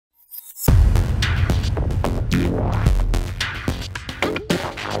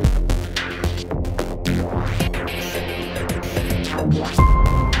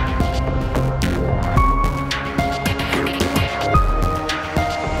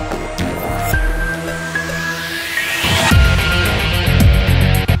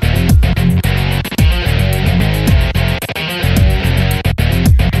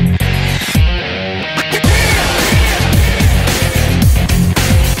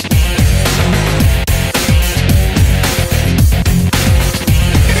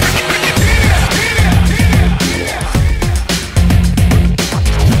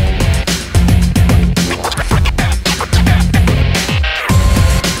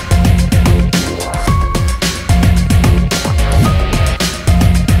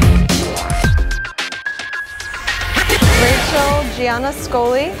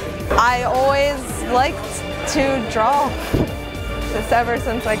Giannascholi. I always liked to draw, just ever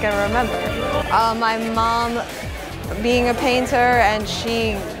since I can remember. My mom being a painter, and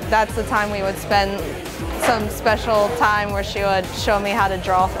that's the time we would spend some special time where she would show me how to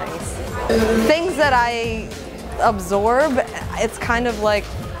draw things. Things that I absorb, it's kind of like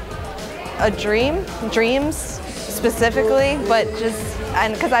a dreams specifically, but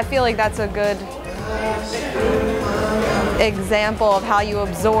and because I feel like that's a good example of how you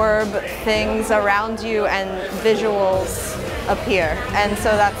absorb things around you and visuals appear, and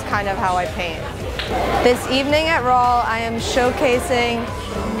so that's kind of how I paint. This evening at Raw, I am showcasing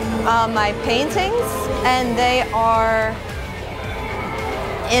my paintings, and they are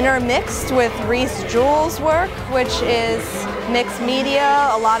intermixed with Reese Jewell's work, which is mixed media,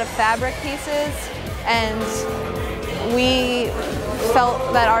 a lot of fabric pieces, and we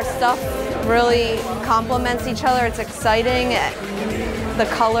felt that our stuff really complements each other. It's exciting, the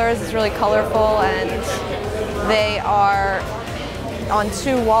colors is really colorful, and they are on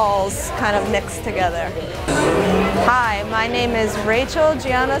two walls kind of mixed together. Hi, my name is Rachel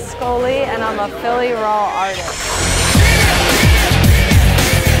Giannascholi, and I'm a Philly Raw artist.